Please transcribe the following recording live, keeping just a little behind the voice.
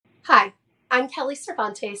Hi, I'm Kelly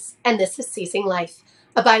Cervantes, and this is Seizing Life,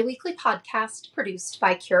 a biweekly podcast produced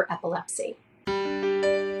by Cure Epilepsy.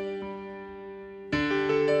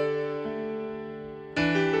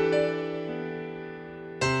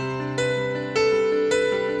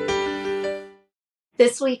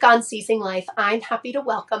 This week on Seizing Life, I'm happy to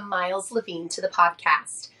welcome Miles Levine to the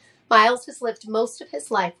podcast. Miles has lived most of his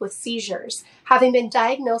life with seizures, having been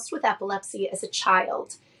diagnosed with epilepsy as a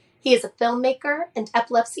child. He is a filmmaker and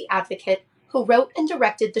epilepsy advocate who wrote and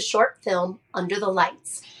directed the short film Under the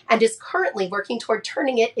Lights, and is currently working toward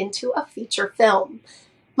turning it into a feature film.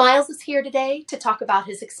 Miles is here today to talk about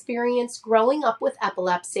his experience growing up with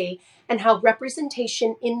epilepsy and how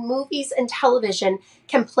representation in movies and television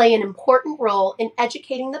can play an important role in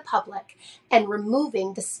educating the public and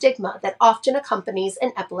removing the stigma that often accompanies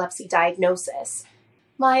an epilepsy diagnosis.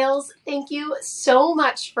 Miles, thank you so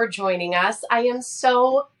much for joining us. I am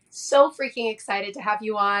so freaking excited to have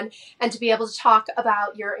you on and to be able to talk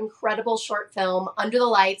about your incredible short film, Under the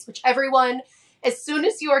Lights, which everyone, as soon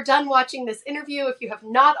as you are done watching this interview, if you have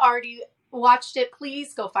not already watched it,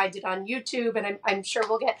 please go find it on YouTube. And I'm sure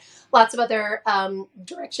we'll get lots of other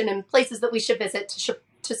direction and places that we should visit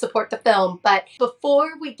to support the film. But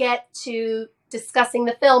before we get to discussing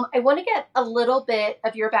the film, I want to get a little bit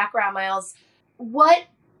of your background, Miles. What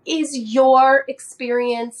is your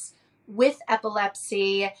experience with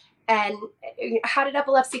epilepsy, and how did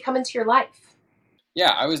epilepsy come into your life? Yeah,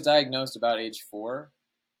 I was diagnosed about age 4,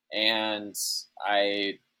 and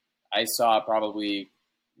I saw probably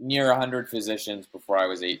near 100 physicians before I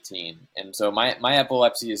was 18. And so my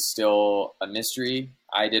epilepsy is still a mystery.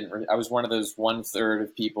 I was one of those 1/3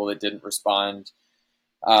 of people that didn't respond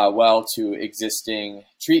well to existing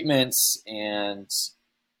treatments, and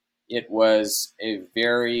it was a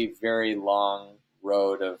very, very long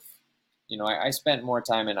road of, I spent more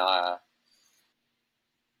time in a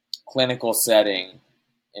clinical setting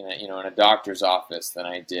in a doctor's office than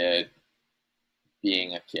I did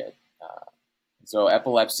being a kid. So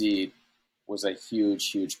epilepsy was a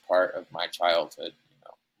huge, huge part of my childhood,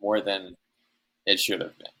 more than it should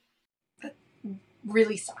have been. That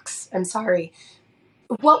really sucks. I'm sorry.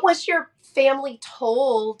 What was your family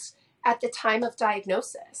told at the time of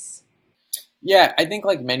diagnosis? Yeah, I think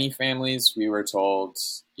like many families, we were told,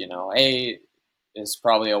 hey, it's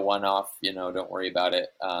probably a one-off, don't worry about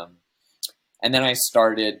it. And then I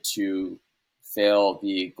started to fail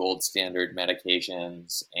the gold standard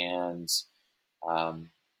medications, and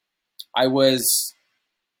I was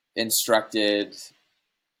instructed,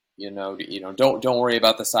 don't worry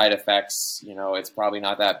about the side effects. It's probably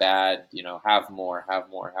not that bad. Have more.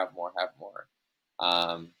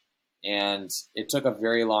 And it took a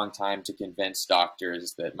very long time to convince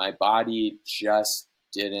doctors that my body just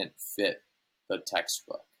didn't fit the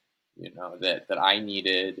textbook. That I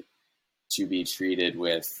needed to be treated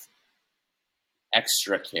with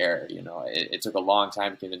extra care. It took a long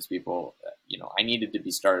time to convince people, I needed to be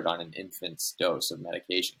started on an infant's dose of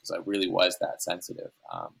medication because I really was that sensitive.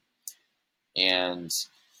 And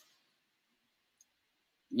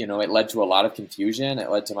it led to a lot of confusion. It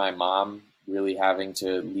led to my mom really having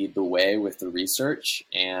to lead the way with the research,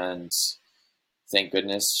 and thank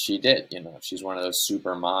goodness she did. She's one of those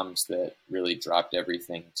super moms that really dropped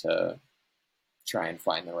everything to try and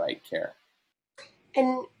find the right care.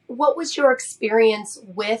 And what was your experience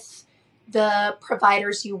with the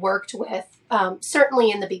providers you worked with, certainly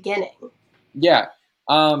in the beginning? Yeah.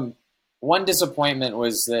 One disappointment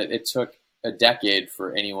was that it took a decade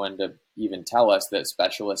for anyone to even tell us that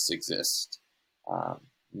specialists exist.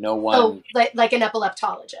 No one. Oh, like an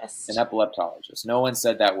epileptologist. An epileptologist. No one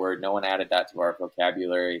said that word. No one added that to our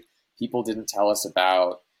vocabulary. People didn't tell us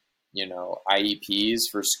about, IEPs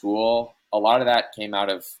for school. A lot of that came out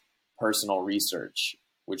of personal research,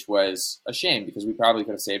 which was a shame because we probably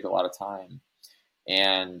could have saved a lot of time.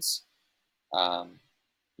 And,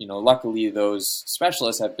 luckily those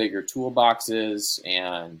specialists have bigger toolboxes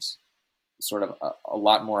and sort of a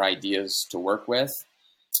lot more ideas to work with.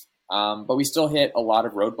 But we still hit a lot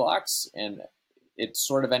of roadblocks, and it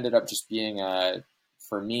sort of ended up just being,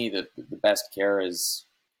 for me, the best care is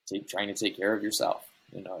trying to take care of yourself.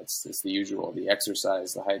 It's the usual, the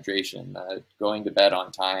exercise, the hydration, going to bed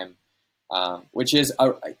on time, which is,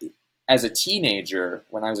 as a teenager,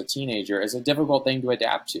 when I was a teenager, is a difficult thing to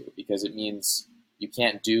adapt to because it means you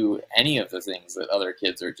can't do any of the things that other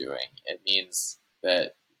kids are doing. It means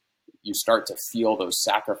that you start to feel those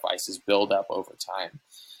sacrifices build up over time.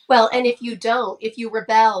 Well, and if you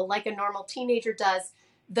rebel like a normal teenager does,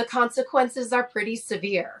 the consequences are pretty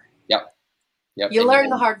severe. Yep. You learn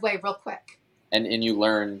the hard way real quick. And you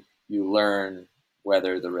learn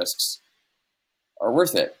whether the risks are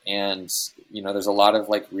worth it. And, there's a lot of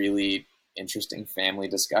like really interesting family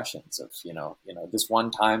discussions of, this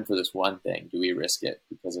one time for this one thing, do we risk it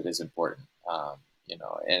because it is important?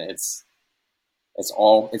 And it's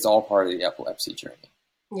all part of the epilepsy journey.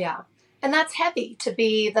 Yeah. And that's heavy to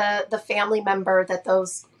be the family member that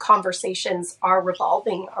those conversations are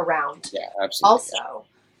revolving around. Yeah, absolutely. Also,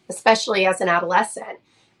 especially as an adolescent.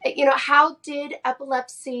 How did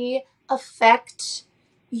epilepsy affect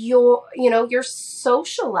your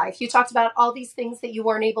social life? You talked about all these things that you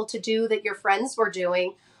weren't able to do that your friends were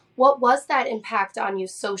doing. What was that impact on you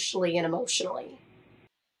socially and emotionally?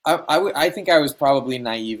 I think I was probably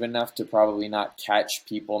naive enough to probably not catch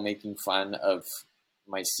people making fun of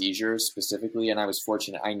my seizures specifically, and I was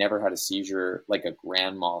fortunate. I never had a seizure, like a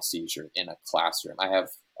grand mal seizure in a classroom. I have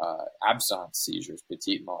absence seizures,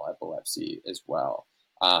 petit mal epilepsy as well,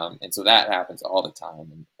 and so that happens all the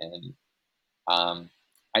time. And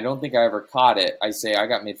I don't think I ever caught it. I say I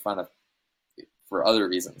got made fun of for other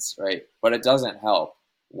reasons, right? But it doesn't help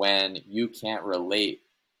when you can't relate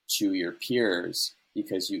to your peers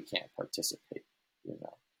because you can't participate.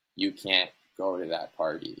 You can't go to that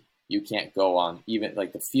party. You can't go on even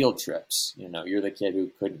like the field trips. You're the kid who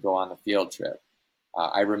couldn't go on the field trip.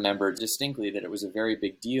 I remember distinctly that it was a very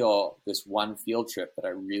big deal, this one field trip that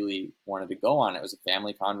I really wanted to go on. It was a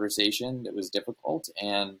family conversation that was difficult,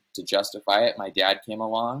 and to justify it, my dad came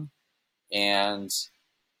along, and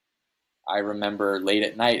I remember late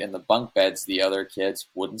at night in the bunk beds, the other kids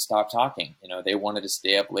wouldn't stop talking. They wanted to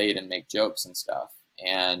stay up late and make jokes and stuff.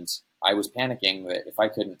 And I was panicking that if I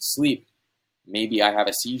couldn't sleep, maybe I have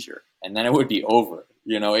a seizure, and then it would be over.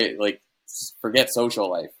 Forget social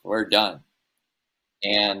life. We're done.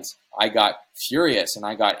 And I got furious and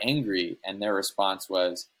I got angry. And their response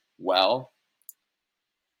was, well,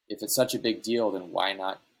 if it's such a big deal, then why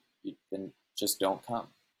not? Then just don't come,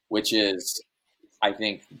 which is, I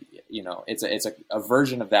think, it's a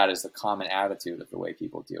version of that is the common attitude of the way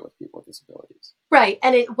people deal with people with disabilities. Right.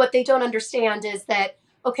 And what they don't understand is that,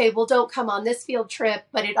 okay, well, don't come on this field trip,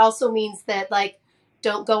 but it also means that, like,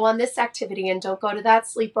 don't go on this activity and don't go to that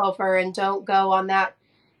sleepover and don't go on that,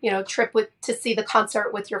 trip to see the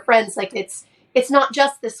concert with your friends. Like, it's not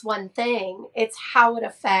just this one thing. It's how it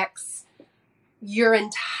affects your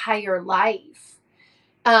entire life.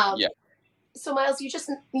 Yeah. So Miles,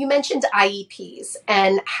 you mentioned IEPs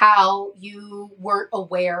and how you weren't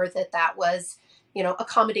aware that was,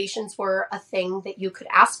 accommodations were a thing that you could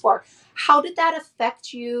ask for. How did that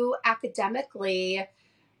affect you academically?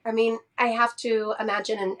 I mean, I have to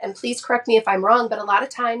imagine, and please correct me if I'm wrong, but a lot of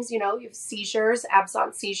times, you have seizures,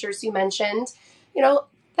 absence seizures you mentioned,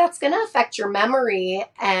 that's going to affect your memory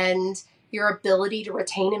and your ability to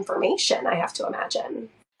retain information, I have to imagine.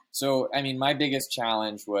 So, I mean, my biggest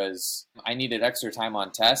challenge was I needed extra time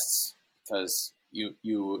on tests because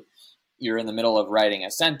you're in the middle of writing a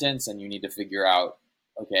sentence and you need to figure out,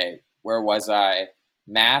 okay, where was I?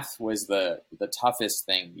 Math was the toughest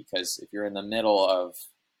thing because if you're in the middle of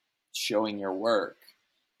showing your work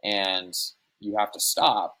and you have to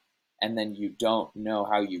stop and then you don't know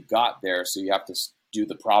how you got there, so you have to do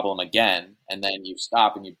the problem again, and then you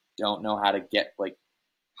stop and you don't know how to get, like,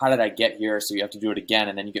 how did I get here? So you have to do it again,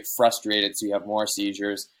 and then you get frustrated, so you have more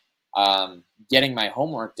seizures. Getting my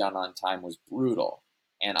homework done on time was brutal,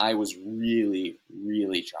 and I was really,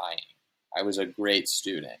 really trying. I was a great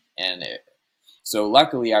student, and so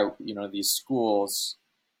luckily, these schools,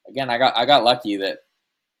 again, I got lucky that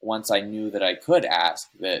once I knew that I could ask,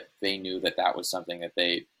 that they knew that that was something that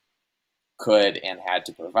they could and had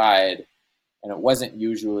to provide, and it wasn't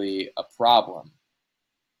usually a problem.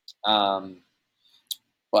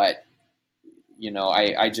 But,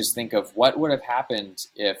 I just think of what would have happened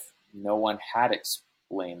if no one had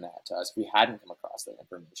explained that to us, if we hadn't come across that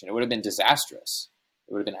information. It would have been disastrous.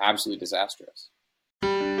 It would have been absolutely disastrous.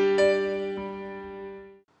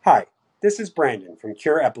 Hi, this is Brandon from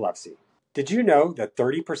Cure Epilepsy. Did you know that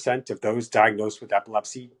 30% of those diagnosed with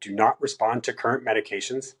epilepsy do not respond to current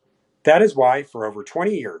medications? That is why, for over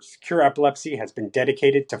 20 years, Cure Epilepsy has been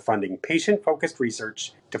dedicated to funding patient-focused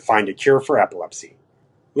research to find a cure for epilepsy.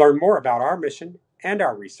 Learn more about our mission and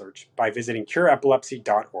our research by visiting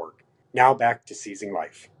cureepilepsy.org. Now back to Seizing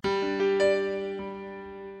Life.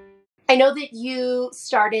 I know that you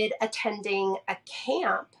started attending a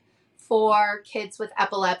camp for kids with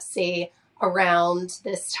epilepsy around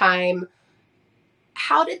this time.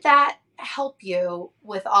 How did that help you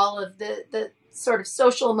with all of the sort of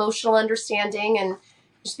social emotional understanding and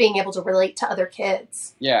just being able to relate to other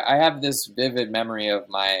kids? Yeah, I have this vivid memory of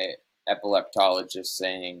my epileptologist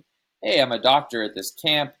saying, "Hey, I'm a doctor at this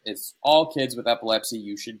camp. It's all kids with epilepsy.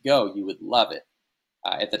 You should go. You would love it."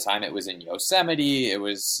 At the time, it was in Yosemite. It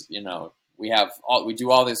was, we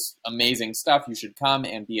do all this amazing stuff. You should come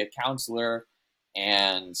and be a counselor.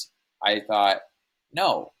 And I thought,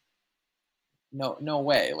 no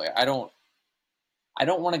way. Like, I don't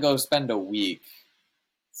want to go spend a week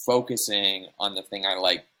focusing on the thing I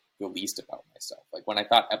like the least about myself. Like, when I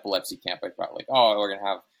thought epilepsy camp, I thought like, oh, we're going to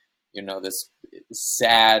have, this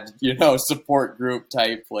sad, support group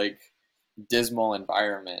type, like, dismal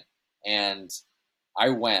environment. And I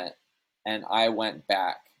went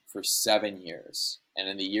back for 7 years. And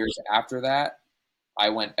in the years after that, I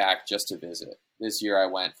went back just to visit. This year I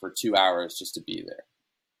went for 2 hours just to be there.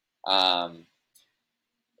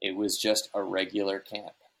 It was just a regular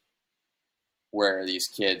camp where these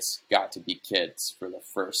kids got to be kids for the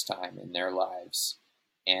first time in their lives.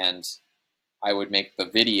 And I would make the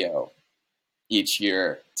video each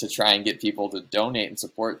year to try and get people to donate and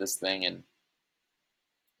support this thing. And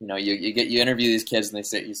you interview these kids, and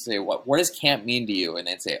you say, what does camp mean to you? And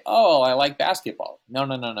they'd say, oh, I like basketball. No.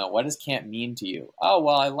 What does camp mean to you? Oh,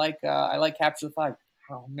 well, I like capture the flag.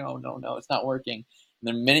 Oh, no, it's not working. And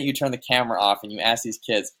the minute you turn the camera off and you ask these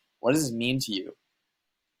kids, what does this mean to you?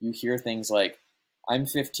 You hear things like, I'm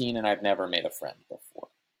 15 and I've never made a friend before.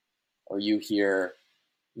 Or you hear,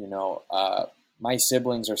 my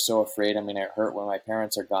siblings are so afraid I'm going to get hurt when my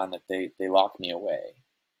parents are gone that they lock me away.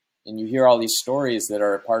 And you hear all these stories that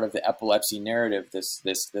are part of the epilepsy narrative, this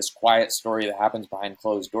quiet story that happens behind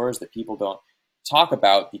closed doors that people don't talk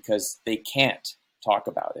about because they can't talk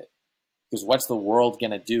about it. Because what's the world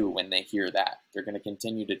going to do when they hear that? They're going to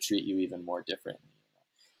continue to treat you even more differently.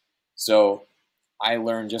 So I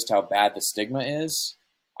learned just how bad the stigma is.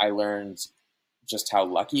 I learned just how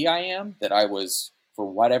lucky I am that I was, for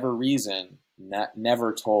whatever reason,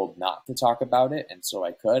 never told not to talk about it. And so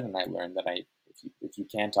I could, and I learned that if you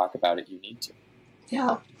can talk about it, you need to.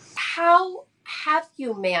 Yeah. How have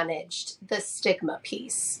you managed the stigma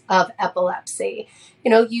piece of epilepsy?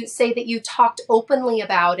 You say that you talked openly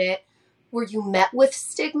about it. Were you met with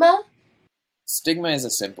stigma? Stigma is a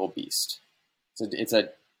simple beast. It's a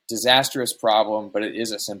disastrous problem, but it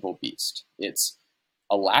is a simple beast. It's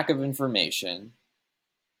a lack of information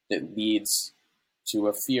that leads to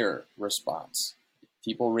a fear response.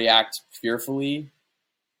 People react fearfully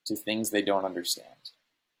to things they don't understand,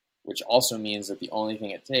 which also means that the only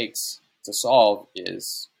thing it takes to solve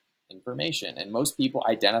is information. And most people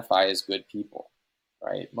identify as good people,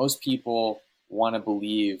 right? Most people want to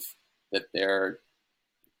believe that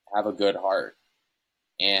have a good heart.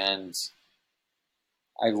 And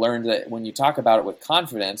I've learned that when you talk about it with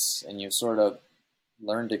confidence and you sort of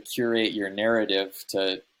learn to curate your narrative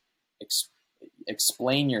to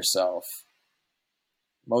explain yourself,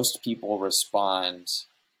 most people respond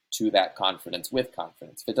to that confidence with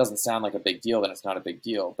confidence. If it doesn't sound like a big deal, then it's not a big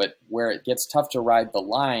deal. But where it gets tough to ride the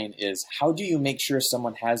line is, how do you make sure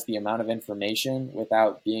someone has the amount of information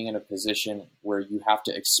without being in a position where you have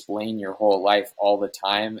to explain your whole life all the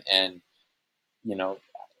time? And,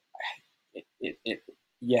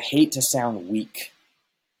 you hate to sound weak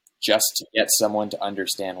just to get someone to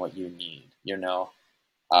understand what you need.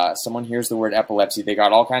 Someone hears the word epilepsy, they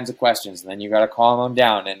got all kinds of questions, and then you got to calm them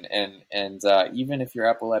down. And even if your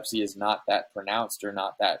epilepsy is not that pronounced or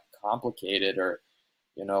not that complicated, or,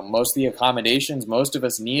 most of the accommodations most of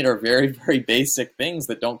us need are very, very basic things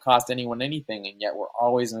that don't cost anyone anything. And yet we're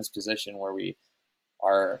always in this position where we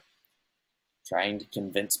are trying to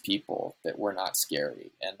convince people that we're not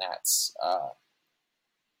scary. And that's,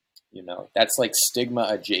 that's like stigma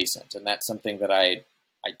adjacent. And that's something that I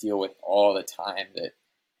deal with all the time, that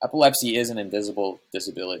epilepsy is an invisible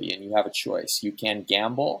disability, and you have a choice. You can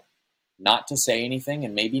gamble not to say anything,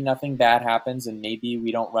 and maybe nothing bad happens, and maybe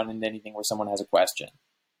we don't run into anything where someone has a question.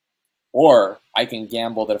 Or I can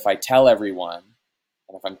gamble that if I tell everyone,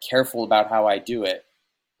 and if I'm careful about how I do it,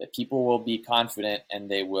 that people will be confident and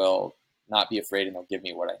they will not be afraid, and they'll give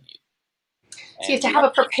me what I need. So you have to have a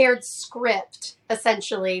prepared script,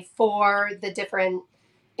 essentially, for the different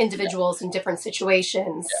individuals in different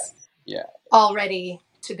situations. Yeah. Already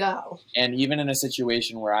to go. And even in a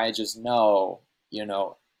situation where I just know,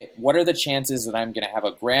 what are the chances that I'm going to have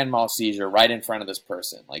a grand mal seizure right in front of this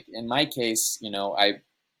person? Like in my case,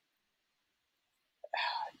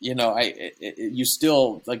 you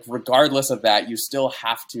still, like, regardless of that, you still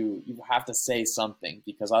have to say something,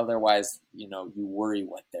 because otherwise, you worry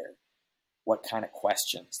what kind of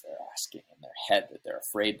questions they're asking in their head that they're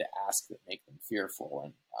afraid to ask that make them fearful.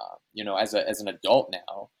 And, as an adult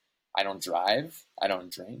now, I don't drive, I don't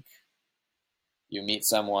drink. You meet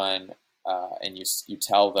someone and you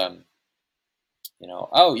tell them,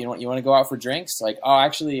 oh, you want to go out for drinks? Like, oh,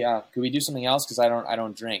 actually, could we do something else? Because I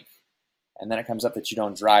don't drink. And then it comes up that you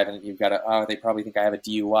don't drive, and you've got to, oh, they probably think I have a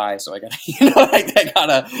DUI, so I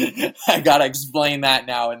gotta, I gotta explain that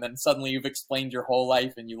now. And then suddenly you've explained your whole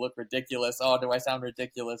life, and you look ridiculous. Oh, do I sound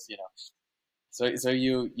ridiculous? So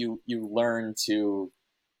you learn to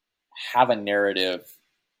have a narrative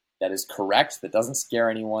that is correct, that doesn't scare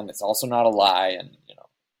anyone, that's also not a lie, and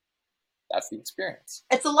that's the experience.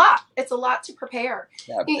 It's a lot. It's a lot to prepare.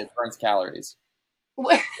 Yeah, it burns calories.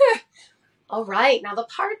 All right. Now, the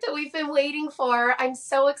part that we've been waiting for, I'm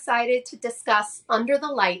so excited to discuss Under the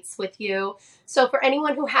Lights with you. So for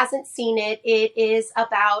anyone who hasn't seen it, it is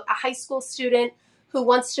about a high school student who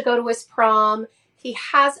wants to go to his prom. He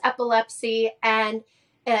has epilepsy, and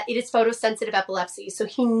it is photosensitive epilepsy. So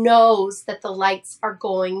he knows that the lights are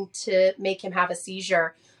going to make him have a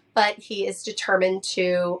seizure, but he is determined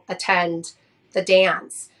to attend the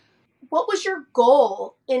dance. What was your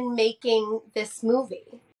goal in making this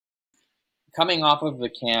movie? Coming off of the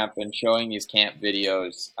camp and showing these camp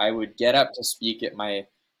videos, I would get up to speak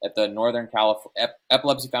at the Northern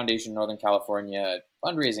Epilepsy Foundation Northern California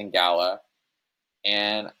fundraising gala,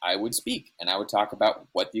 and I would speak and I would talk about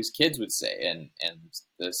what these kids would say and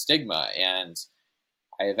the stigma. And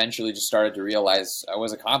I eventually just started to realize I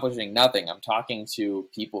was accomplishing nothing. I'm talking to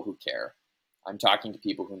people who care. I'm talking to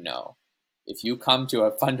people who know. If you come to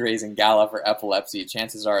a fundraising gala for epilepsy,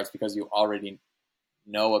 chances are it's because you already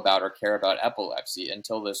know about or care about epilepsy,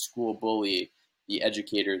 until the school bully, the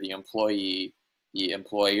educator, the employee, the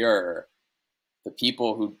employer, the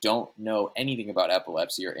people who don't know anything about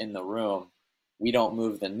epilepsy are in the room. We don't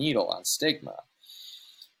move the needle on stigma.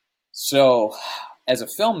 So as a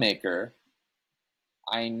filmmaker,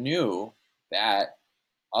 I knew that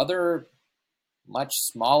other much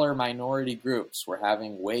smaller minority groups were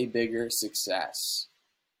having way bigger success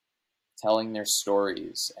telling their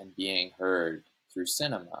stories and being heard through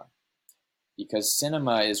cinema, because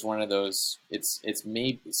cinema is one of those, it's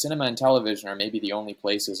maybe cinema and television are maybe the only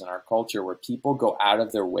places in our culture where people go out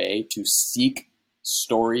of their way to seek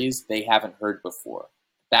stories they haven't heard before.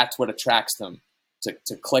 That's what attracts them to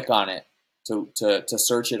click on it, to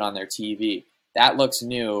search it on their TV. That looks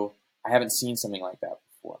new. I haven't seen something like that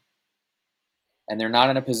before. And they're not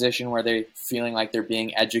in a position where they're feeling like they're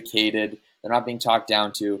being educated. They're not being talked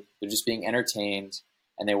down to. They're just being entertained.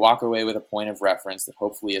 And they walk away with a point of reference that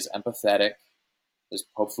hopefully is empathetic, is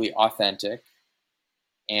hopefully authentic.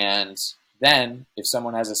 And then if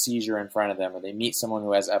someone has a seizure in front of them, or they meet someone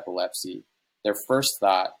who has epilepsy, their first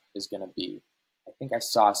thought is going to be, I think I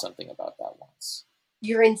saw something about that once.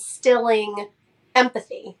 You're instilling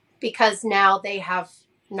empathy because now they have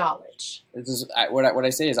knowledge. What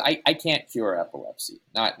I say is I can't cure epilepsy,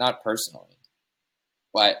 not personally,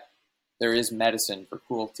 but there is medicine for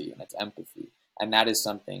cruelty, and it's empathy. And that is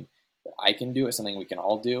something that I can do. It's something we can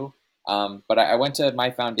all do. But I went to my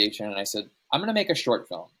foundation and I said, I'm going to make a short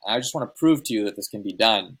film. And I just want to prove to you that this can be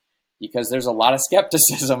done, because there's a lot of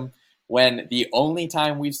skepticism when the only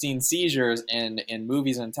time we've seen seizures in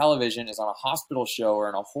movies and television is on a hospital show or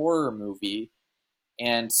in a horror movie.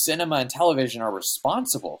 And cinema and television are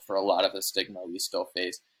responsible for a lot of the stigma we still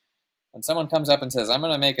face. When someone comes up and says, I'm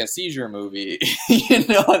going to make a seizure movie,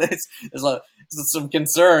 there's some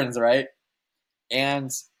concerns, right? And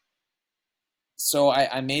so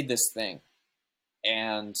I made this thing,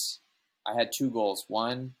 and I had two goals.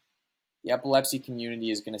 One, the epilepsy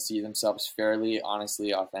community is going to see themselves fairly,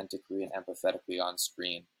 honestly, authentically, and empathetically on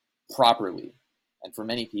screen properly. And for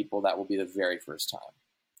many people, that will be the very first time.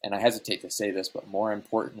 And I hesitate to say this, but more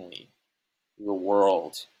importantly, the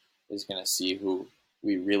world is going to see who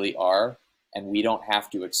we really are, and we don't have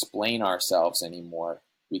to explain ourselves anymore.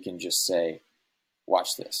 We can just say, watch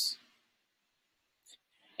this.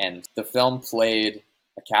 And the film played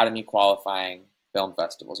Academy qualifying film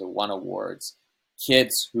festivals. It won awards.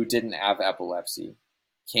 Kids who didn't have epilepsy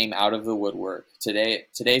came out of the woodwork. Today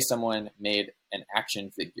someone made an action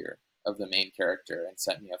figure of the main character and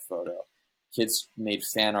sent me a photo. Kids made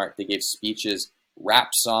fan art. They gave speeches, rap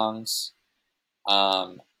songs.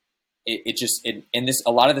 A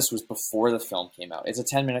lot of this was before the film came out. It's a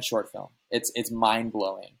 10-minute short film. It's mind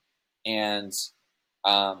blowing, and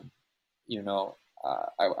I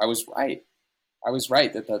was right. I was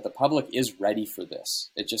right that the public is ready for this.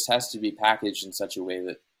 It just has to be packaged in such a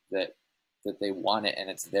way that they want it, and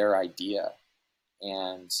it's their idea.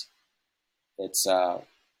 And it's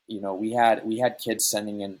we had kids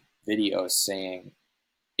sending in videos saying,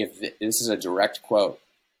 this is a direct quote,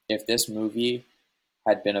 if this movie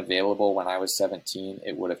had been available when I was 17,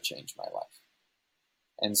 it would have changed my life.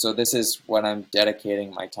 And so this is what I'm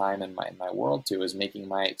dedicating my time and my world to, is making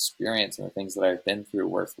my experience and the things that I've been through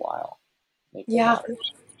worthwhile. Yeah,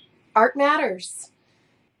 art matters.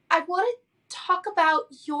 I wanted talk about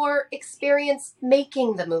your experience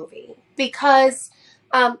making the movie, because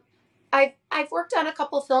I've worked on a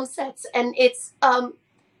couple film sets, and it's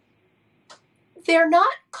they're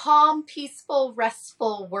not calm, peaceful,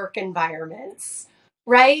 restful work environments,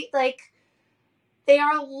 right? Like, they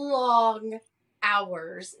are long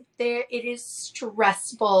hours. There, it is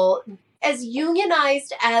stressful. As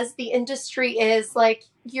unionized as the industry is, like,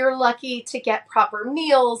 you're lucky to get proper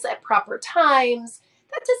meals at proper times.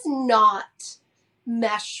 That does not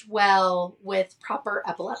mesh well with proper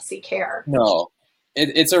epilepsy care. No,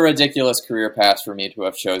 it's a ridiculous career path for me to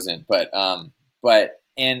have chosen,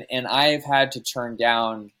 and I've had to turn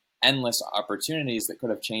down endless opportunities that could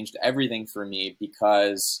have changed everything for me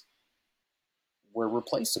because we're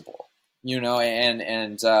replaceable,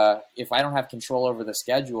 and if I don't have control over the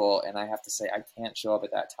schedule and I have to say I can't show up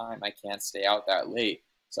at that time, I can't stay out that late,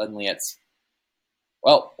 suddenly it's,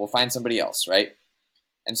 well, we'll find somebody else, right?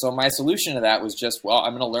 And so my solution to that was just, well,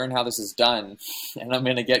 I'm going to learn how this is done, and I'm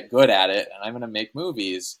going to get good at it, and I'm going to make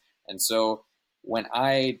movies. And so when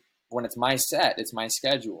it's my set, it's my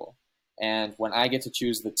schedule, and when I get to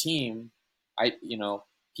choose the team,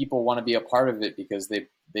 people want to be a part of it because they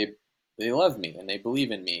love me and they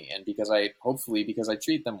believe in me, and because I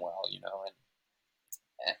treat them well,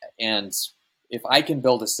 and if I can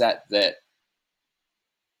build a set that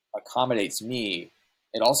accommodates me,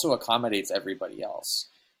 it also accommodates everybody else.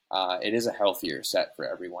 It is a healthier set for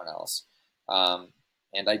everyone else.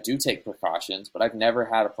 And I do take precautions, but I've never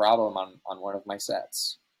had a problem on one of my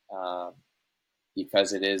sets,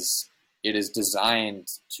 because it is designed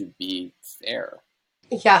to be fair.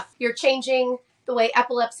 Yeah, you're changing the way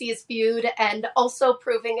epilepsy is viewed, and also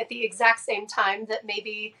proving at the exact same time that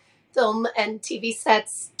maybe film and TV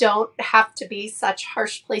sets don't have to be such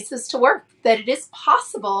harsh places to work, that it is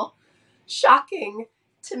possible, shocking,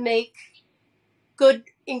 to make good,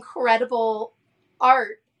 incredible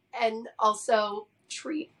art and also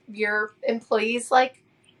treat your employees like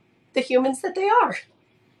the humans that they are.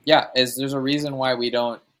 Yeah, there's a reason why we're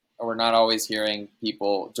not always hearing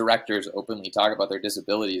directors openly talk about their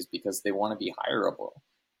disabilities, because they want to be hireable.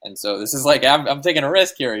 And so this is like, I'm taking a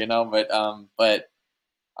risk here, but I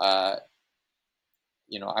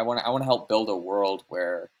want to help build a world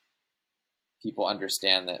where people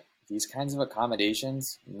understand that these kinds of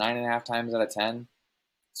accommodations, 9.5 times out of 10,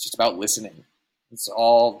 it's just about listening. It's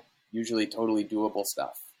all usually totally doable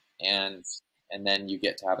stuff. And then you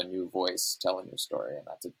get to have a new voice telling your story. And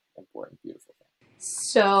that's an important, beautiful thing.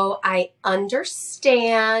 So I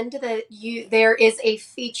understand that there is a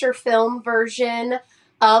feature film version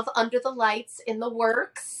of Under the Lights in the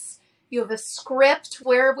works. You have a script.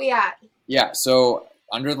 Where are we at? Yeah, so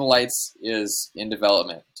Under the Lights is in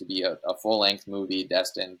development to be a full-length movie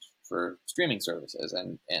destined for streaming services.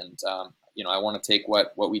 And I want to take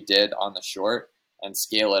what we did on the short and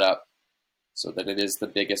scale it up so that it is the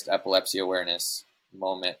biggest epilepsy awareness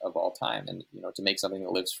moment of all time, and to make something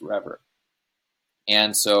that lives forever.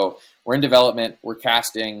 And so we're in development, we're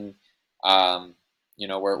casting,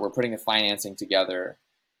 we're putting the financing together,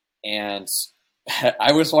 and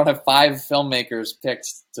I was one of 5 filmmakers picked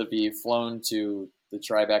to be flown to the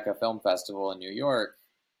Tribeca Film Festival in New York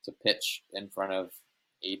to pitch in front of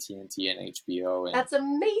AT&T and HBO. And that's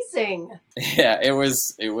amazing. Yeah, it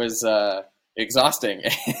was exhausting.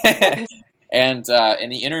 And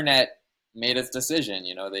the internet made its decision.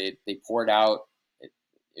 They poured out.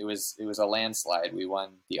 It was a landslide. We won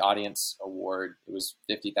the audience award. It was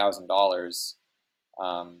 $50,000.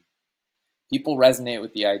 People resonate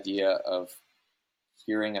with the idea of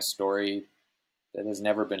hearing a story that has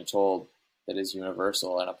never been told, that is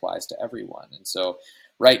universal and applies to everyone. And so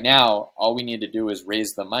right now, all we need to do is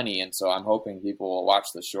raise the money. And so I'm hoping people will watch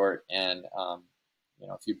the short, and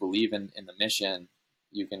if you believe in the mission,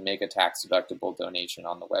 you can make a tax-deductible donation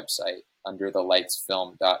on the website,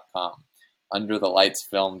 underthelightsfilm.com.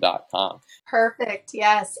 underthelightsfilm.com. Perfect.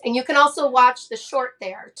 Yes. And you can also watch the short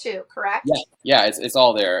there too, correct? Yeah, it's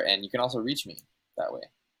all there, and you can also reach me that way.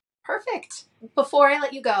 Perfect. Before I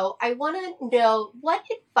let you go, I want to know, what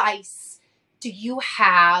advice do you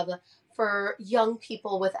have for young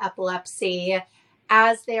people with epilepsy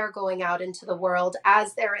as they are going out into the world,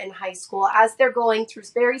 as they're in high school, as they're going through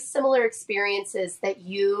very similar experiences that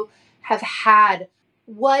you have had?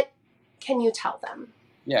 What can you tell them?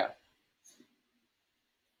 Yeah.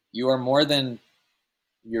 You are more than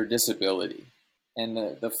your disability. And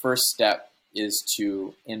the first step is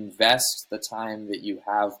to invest the time that you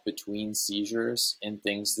have between seizures in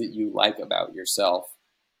things that you like about yourself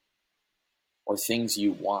or things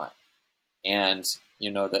you want. And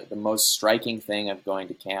the most striking thing of going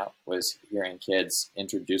to camp was hearing kids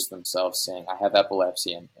introduce themselves saying, I have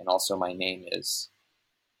epilepsy and also my name is.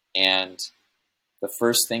 And the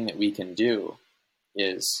first thing that we can do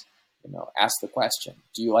is, ask the question,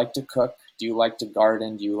 do you like to cook? Do you like to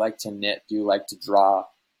garden? Do you like to knit? Do you like to draw?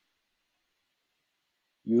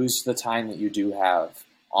 Use the time that you do have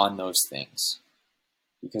on those things.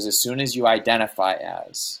 Because as soon as you identify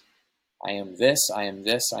as, I am this, I am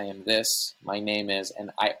this, I am this, my name is,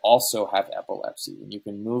 and I also have epilepsy, and you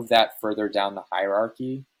can move that further down the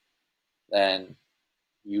hierarchy, then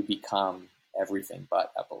you become everything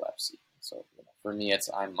but epilepsy. So for me,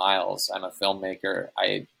 I'm Miles. I'm a filmmaker.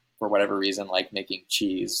 I, for whatever reason, like making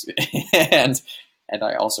cheese, and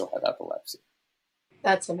I also have epilepsy.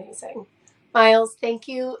 That's amazing. Miles, thank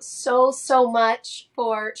you so, so much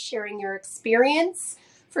for sharing your experience,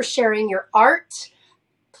 for sharing your art.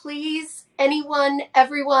 Please,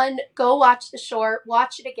 everyone, go watch the short,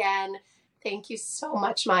 watch it again. Thank you so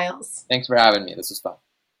much, Miles. Thanks for having me. This was fun.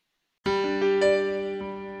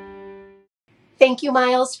 Thank you,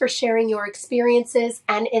 Miles, for sharing your experiences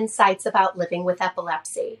and insights about living with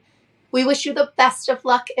epilepsy. We wish you the best of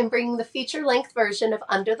luck in bringing the feature-length version of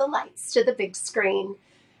Under the Lights to the big screen.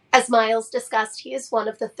 As Miles discussed, he is one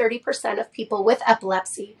of the 30% of people with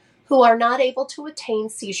epilepsy who are not able to attain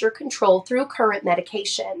seizure control through current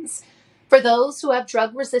medications. For those who have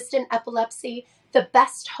drug-resistant epilepsy, the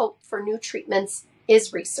best hope for new treatments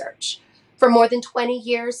is research. For more than 20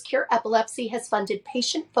 years, Cure Epilepsy has funded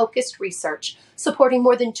patient-focused research, supporting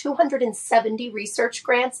more than 270 research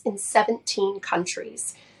grants in 17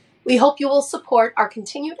 countries. We hope you will support our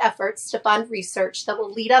continued efforts to fund research that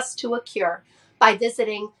will lead us to a cure by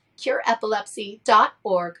visiting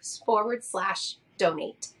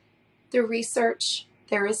cureepilepsy.org/donate. Through research,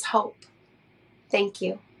 there is hope. Thank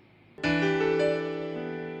you.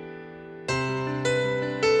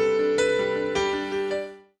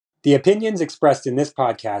 The opinions expressed in this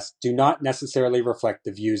podcast do not necessarily reflect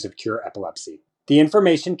the views of Cure Epilepsy. The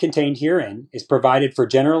information contained herein is provided for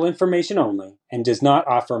general information only and does not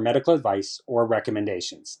offer medical advice or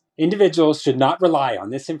recommendations. Individuals should not rely on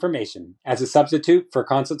this information as a substitute for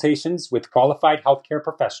consultations with qualified healthcare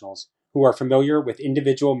professionals who are familiar with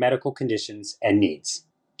individual medical conditions and needs.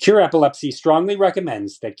 Cure Epilepsy strongly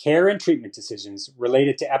recommends that care and treatment decisions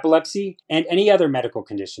related to epilepsy and any other medical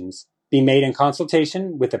conditions be made in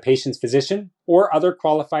consultation with the patient's physician or other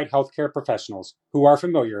qualified healthcare professionals who are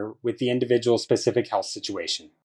familiar with the individual's specific health situation.